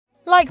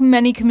Like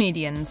many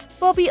comedians,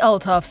 Bobbi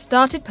Althoff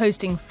started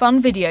posting fun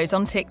videos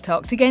on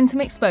TikTok to gain some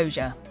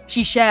exposure.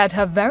 She shared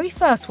her very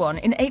first one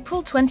in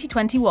April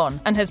 2021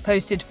 and has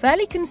posted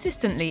fairly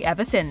consistently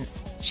ever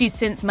since. She's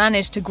since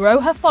managed to grow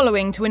her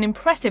following to an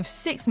impressive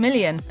 6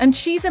 million, and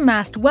she's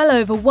amassed well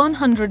over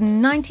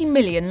 190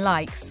 million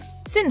likes.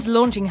 Since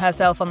launching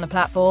herself on the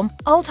platform,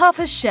 Althoff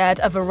has shared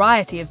a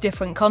variety of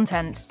different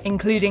content,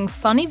 including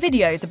funny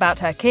videos about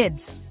her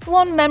kids.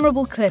 One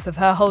memorable clip of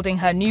her holding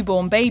her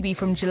newborn baby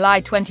from July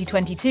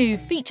 2022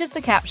 features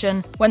the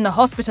caption, "When the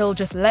hospital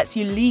just lets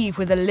you leave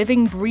with a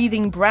living,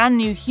 breathing, brand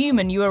new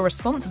human you are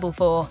responsible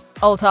for."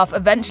 Althoff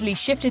eventually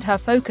shifted her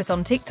focus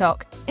on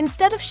TikTok.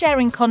 Instead of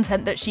sharing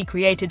content that she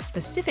created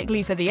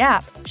specifically for the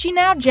app, she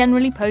now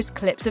generally posts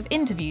clips of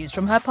interviews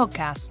from her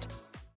podcast.